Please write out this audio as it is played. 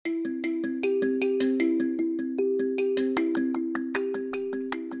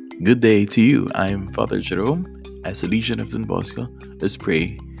Good day to you. I'm Father Jerome. As a Legion of Don Bosco, let's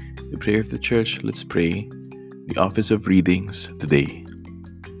pray. The prayer of the church, let's pray. The office of readings today.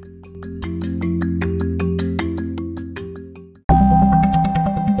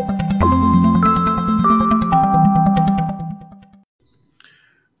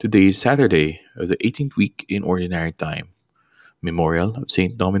 Today is Saturday of the 18th week in Ordinary Time, memorial of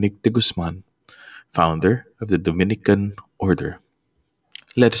Saint Dominic de Guzman, founder of the Dominican Order.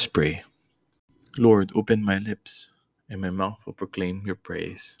 Let us pray. Lord, open my lips, and my mouth will proclaim your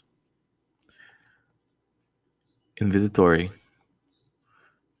praise. Invitatory,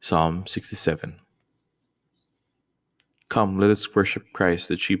 Psalm 67. Come, let us worship Christ,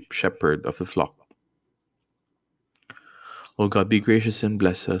 the chief shepherd of the flock. O God, be gracious and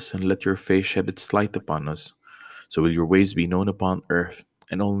bless us, and let your face shed its light upon us. So will your ways be known upon earth,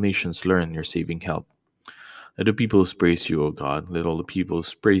 and all nations learn your saving help. Let the peoples praise you, O God. Let all the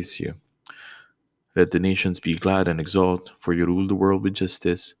peoples praise you. Let the nations be glad and exult, for you rule the world with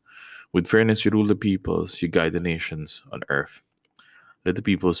justice. With fairness you rule the peoples, you guide the nations on earth. Let the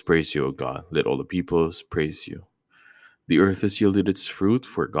peoples praise you, O God. Let all the peoples praise you. The earth has yielded its fruit,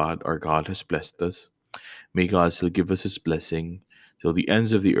 for God, our God, has blessed us. May God still give us his blessing, till the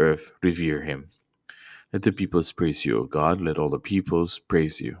ends of the earth revere him. Let the peoples praise you, O God. Let all the peoples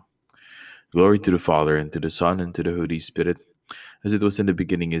praise you. Glory to the Father, and to the Son, and to the Holy Spirit, as it was in the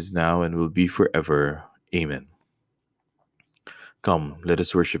beginning, is now, and will be forever. Amen. Come, let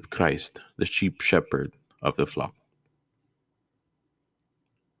us worship Christ, the chief shepherd of the flock.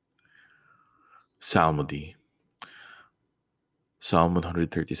 Psalmody, Psalm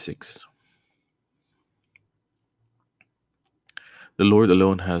 136. The Lord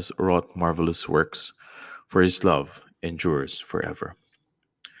alone has wrought marvelous works, for his love endures forever.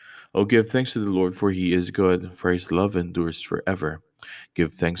 O give thanks to the Lord, for he is good, for his love endures forever.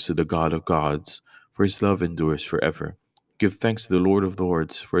 Give thanks to the God of gods, for his love endures forever. Give thanks to the Lord of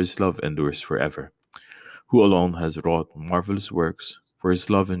lords, for his love endures forever. Who alone has wrought marvelous works, for his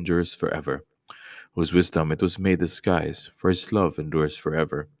love endures forever. Whose wisdom it was made the skies, for his love endures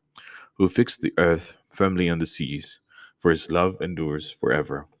forever. Who fixed the earth firmly on the seas, for his love endures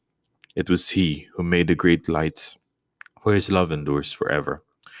forever. It was he who made the great lights, for his love endures forever.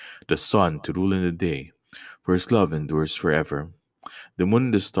 The sun to rule in the day, for his love endures forever. The moon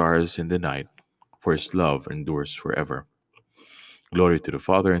and the stars in the night, for his love endures forever. Glory to the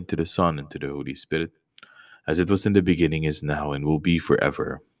Father, and to the Son, and to the Holy Spirit, as it was in the beginning, is now, and will be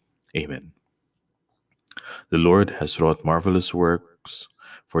forever. Amen. The Lord has wrought marvelous works,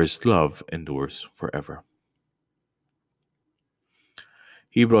 for his love endures forever.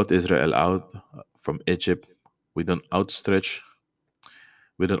 He brought Israel out from Egypt with an arm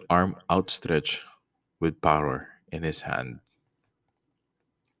outstretched, with power in his hand.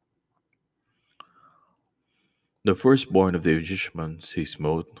 The firstborn of the Egyptians he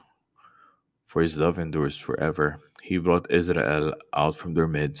smote, for his love endures forever. He brought Israel out from their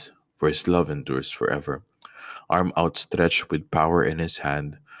midst, for his love endures forever. Arm outstretched with power in his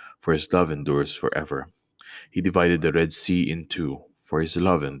hand, for his love endures forever. He divided the Red Sea in two, for his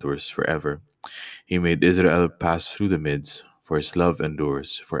love endures forever. He made Israel pass through the midst, for his love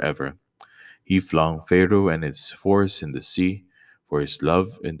endures forever. He flung Pharaoh and its force in the sea, for his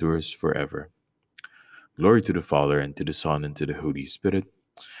love endures forever. Glory to the Father, and to the Son, and to the Holy Spirit,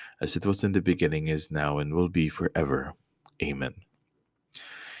 as it was in the beginning, is now, and will be forever. Amen.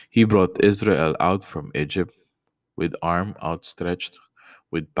 He brought Israel out from Egypt with arm outstretched,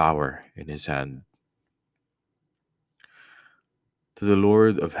 with power in his hand. To the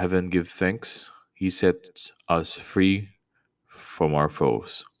Lord of heaven give thanks. He sets us free from our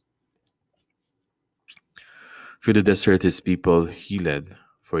foes. Through the desert his people he led,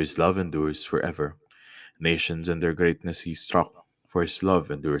 for his love endures forever. Nations and their greatness he struck, for his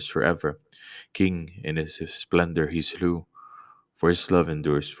love endures forever. King in his splendor he slew, for his love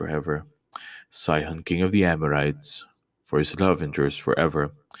endures forever. Sihon, king of the Amorites, for his love endures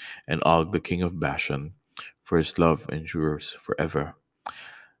forever. And Og, the king of Bashan, for his love endures forever.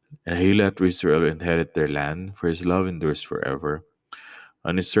 And he let Israel inherit their land, for his love endures forever.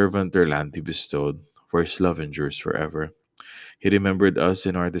 On his servant their land he bestowed, for his love endures forever. He remembered us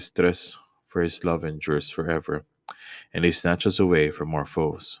in our distress, for his love endures forever. And he snatched us away from our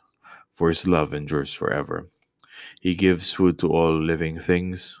foes, for his love endures forever. He gives food to all living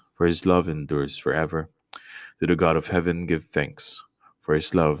things, for his love endures forever. To the God of heaven give thanks, for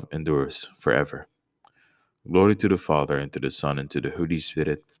his love endures forever. Glory to the Father, and to the Son, and to the Holy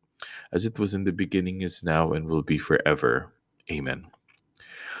Spirit, as it was in the beginning, is now, and will be forever. Amen.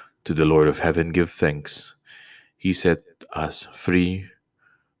 To the Lord of heaven give thanks. He set us free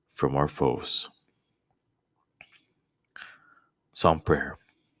from our foes. Psalm Prayer.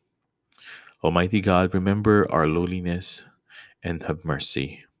 Almighty God, remember our lowliness and have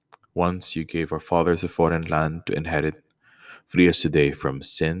mercy. Once you gave our fathers a foreign land to inherit. Free us today from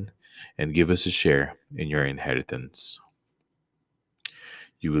sin and give us a share in your inheritance.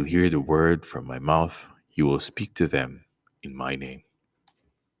 You will hear the word from my mouth. You will speak to them in my name.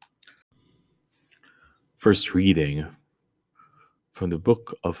 First reading from the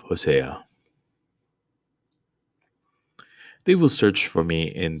book of Hosea. They will search for me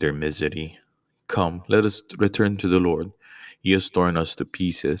in their misery. Come, let us return to the Lord. He has torn us to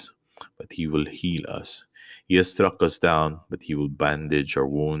pieces, but he will heal us. He has struck us down, but he will bandage our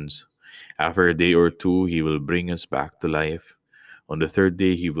wounds. After a day or two, he will bring us back to life. On the third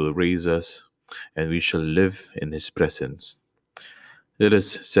day, he will raise us, and we shall live in his presence. Let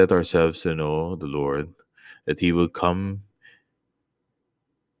us set ourselves to know the Lord, that he will come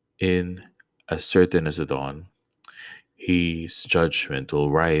in as certain as the dawn. His judgment will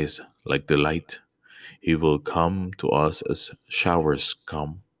rise like the light. He will come to us as showers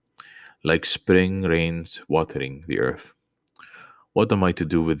come, like spring rains watering the earth. What am I to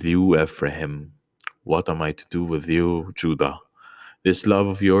do with you, Ephraim? What am I to do with you, Judah? This love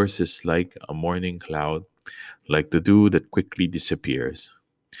of yours is like a morning cloud, like the dew that quickly disappears.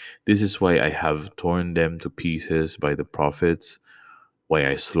 This is why I have torn them to pieces by the prophets, why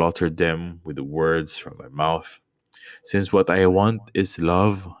I slaughtered them with the words from my mouth. Since what I want is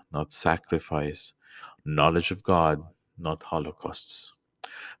love, not sacrifice, knowledge of God, not holocausts.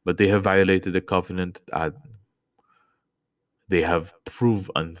 But they have violated the covenant that they have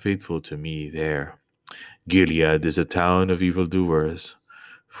proved unfaithful to me there. Gilead is a town of evildoers,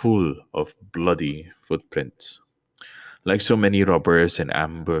 full of bloody footprints. Like so many robbers in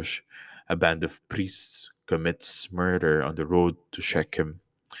ambush, a band of priests commits murder on the road to Shechem.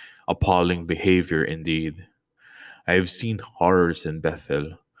 Appalling behavior indeed. I have seen horrors in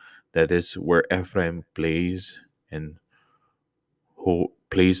Bethel, that is where Ephraim plays and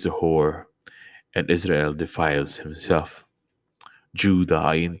plays the whore, and Israel defiles himself. Judah,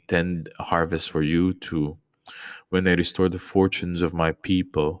 I intend a harvest for you too. When I restore the fortunes of my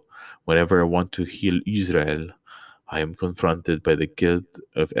people, whenever I want to heal Israel, I am confronted by the guilt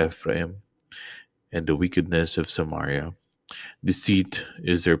of Ephraim and the wickedness of Samaria. Deceit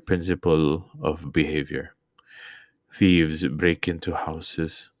is their principle of behavior. Thieves break into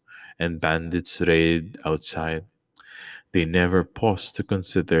houses, and bandits raid outside. They never pause to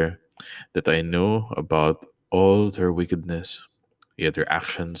consider that I know about all their wickedness, yet their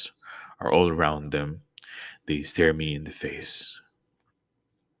actions are all around them. They stare me in the face.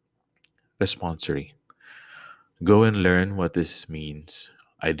 Responsory. Go and learn what this means.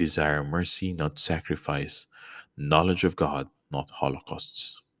 I desire mercy, not sacrifice, knowledge of God, not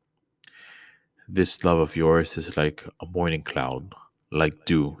holocausts. This love of yours is like a morning cloud, like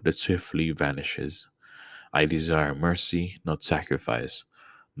dew that swiftly vanishes. I desire mercy, not sacrifice,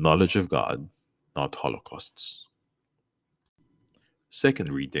 knowledge of God, not holocausts.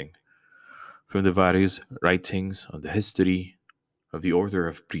 Second reading from the various writings on the history of the order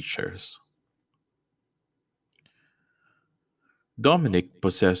of preachers. Dominic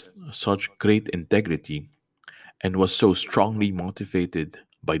possessed such great integrity and was so strongly motivated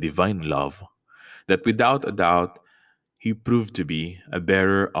by divine love that without a doubt he proved to be a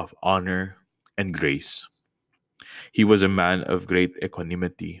bearer of honor and grace. He was a man of great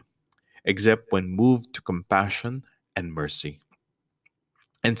equanimity, except when moved to compassion and mercy.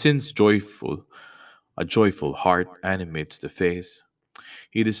 And since a joyful heart animates the face,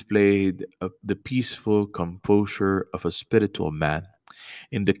 he displayed the peaceful composure of a spiritual man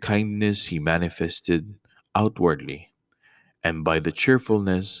in the kindness he manifested outwardly and by the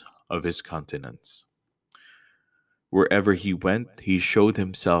cheerfulness of his countenance. Wherever he went, he showed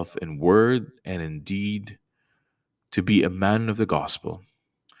himself in word and in deed to be a man of the gospel.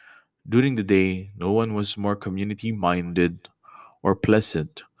 During the day, no one was more community minded or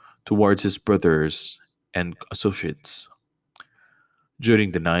pleasant towards his brothers and associates.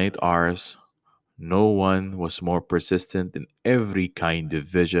 During the night hours, no one was more persistent in every kind of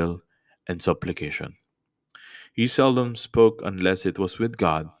vigil and supplication. He seldom spoke unless it was with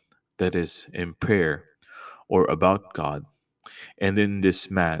God, that is, in prayer or about God, and in this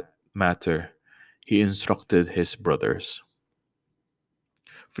matter he instructed his brothers.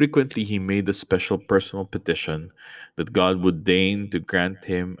 Frequently he made a special personal petition that God would deign to grant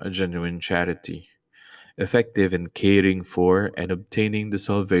him a genuine charity, effective in caring for and obtaining the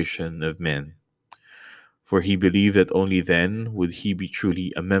salvation of men. For he believed that only then would he be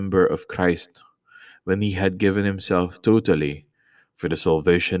truly a member of Christ, when he had given himself totally for the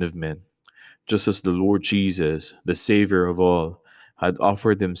salvation of men, just as the Lord Jesus, the Savior of all, had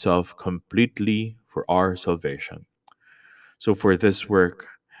offered himself completely for our salvation. So, for this work,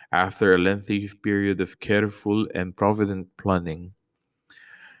 after a lengthy period of careful and provident planning,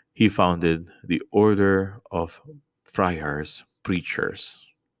 he founded the Order of Friars Preachers.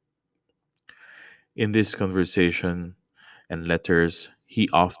 In this conversation and letters, he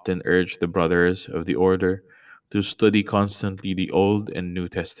often urged the brothers of the order to study constantly the Old and New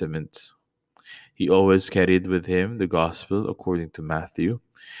Testaments. He always carried with him the Gospel according to Matthew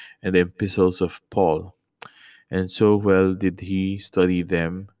and the epistles of Paul, and so well did he study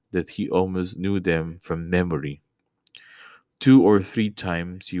them that he almost knew them from memory. 2 or 3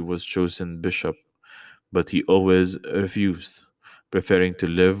 times he was chosen bishop, but he always refused, preferring to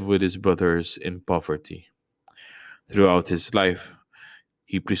live with his brothers in poverty. Throughout his life,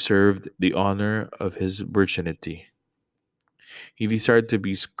 he preserved the honor of his virginity. He desired to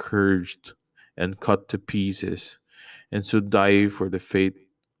be scourged and cut to pieces, and so die for the faith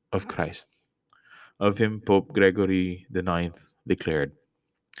of Christ. Of him, Pope Gregory IX declared,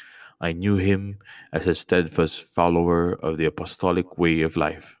 I knew him as a steadfast follower of the apostolic way of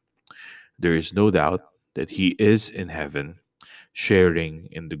life. There is no doubt that he is in heaven, sharing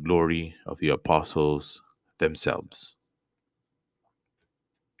in the glory of the apostles themselves.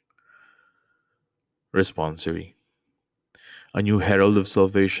 Responsory. A new herald of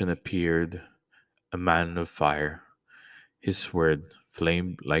salvation appeared, a man of fire. His word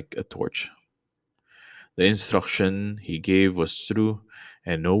flamed like a torch. The instruction he gave was true,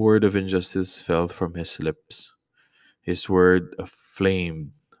 and no word of injustice fell from his lips. His word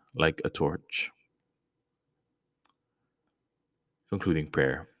flamed like a torch. Concluding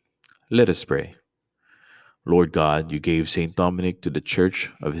prayer. Let us pray. Lord God, you gave Saint Dominic to the church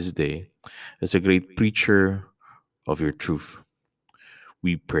of his day as a great preacher of your truth.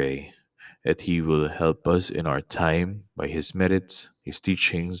 We pray that he will help us in our time by his merits, his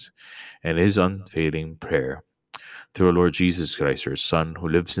teachings, and his unfailing prayer. Through our Lord Jesus Christ, your Son, who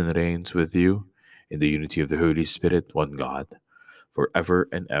lives and reigns with you in the unity of the Holy Spirit, one God, forever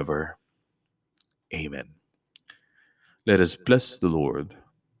and ever. Amen. Let us bless the Lord.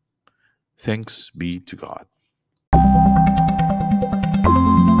 Thanks be to God.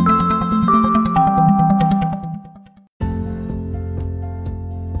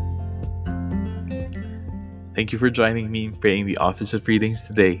 Thank you for joining me in praying the Office of Readings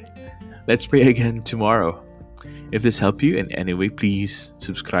today. Let's pray again tomorrow. If this helped you in any way, please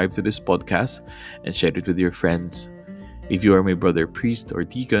subscribe to this podcast and share it with your friends. If you are my brother, priest, or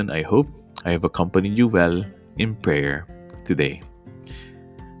deacon, I hope I have accompanied you well in prayer today.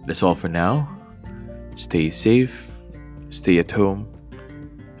 That's all for now. Stay safe, stay at home,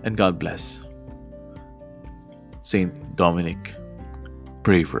 and God bless. Saint Dominic,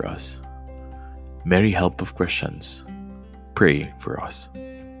 pray for us. Mary, help of Christians, pray for us.